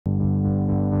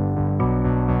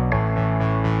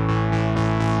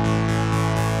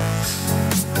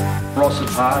Barossa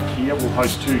Park here will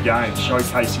host 2 games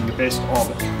showcasing the best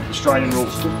of Australian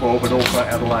rules football, but also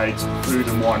Adelaide's food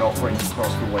and wine offerings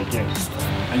across the weekend.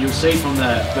 And you'll see from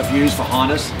the views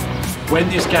behind us, when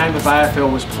this game of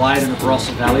AFL was played in the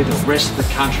Barossa Valley, the rest of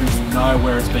the country will know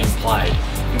where it's being played,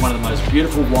 in one of the most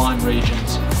beautiful wine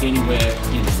regions anywhere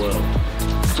in the world.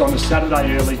 So on the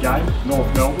Saturday early game,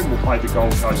 North Melbourne will play the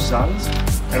Gold Coast Suns,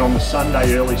 and on the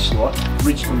Sunday early slot,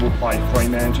 Richmond will play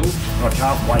Fremantle, and I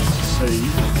can't wait to see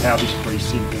how this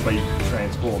precinct will be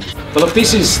transformed. But look,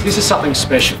 this is something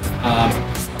special.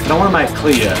 And I want to make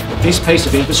clear that this piece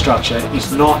of infrastructure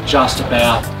is not just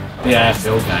about the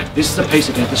AFL game. This is a piece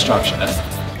of infrastructure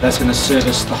that's going to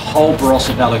service the whole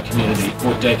Barossa Valley community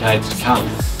for decades to come.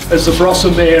 As the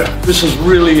Barossa Mayor, this is a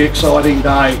really exciting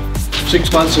day.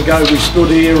 6 months ago we stood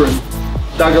here and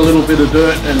dug a little bit of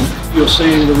dirt, and you're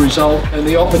seeing the result and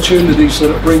the opportunities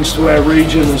that it brings to our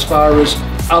region as far as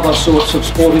other sorts of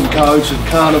sporting codes and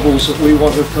carnivals that we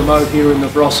want to promote here in the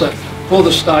Barossa for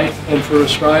the state and for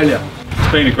Australia.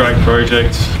 It's been a great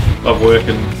project.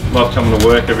 Love coming to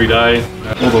work every day.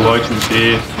 All the locals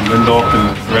here from Linddock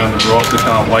and around the Barossa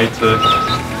can't wait to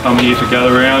come here to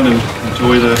gather around and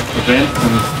enjoy the event,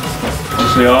 and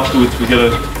obviously afterwards we get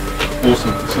an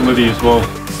awesome facility as well.